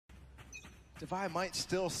Devi might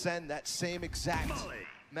still send that same exact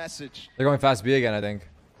message. They're going fast B again, I think.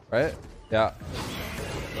 Right? Yeah.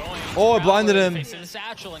 Oh, it blinded him. Facing the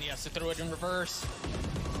satchel, and he has to throw it in reverse.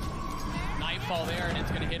 Nightfall there, and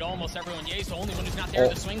it's going to hit almost everyone. Ye's the only one who's not there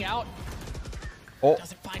to swing out. Oh.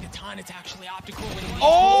 Doesn't find a ton. It's actually Optical.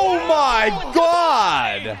 Oh my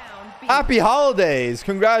God! Happy holidays.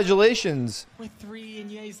 Congratulations. With 3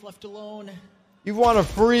 and Ye's left alone. You've won a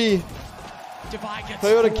free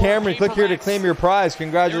Toyota Camry. Click here to claim your prize.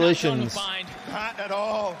 Congratulations. Not at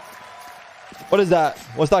all. What is that?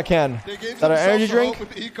 What's that can? Is that an energy drink?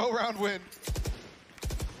 With the eco round win.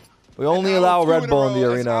 We only allow Red Bull in the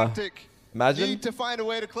arena. Imagine. Need to find a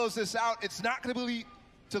way to close this out. It's not going to be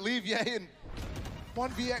to leave Ye in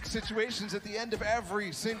 1vx situations at the end of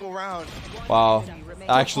every single round. Wow.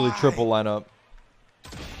 Actually, triple lineup.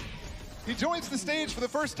 He joins the stage for the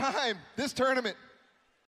first time this tournament.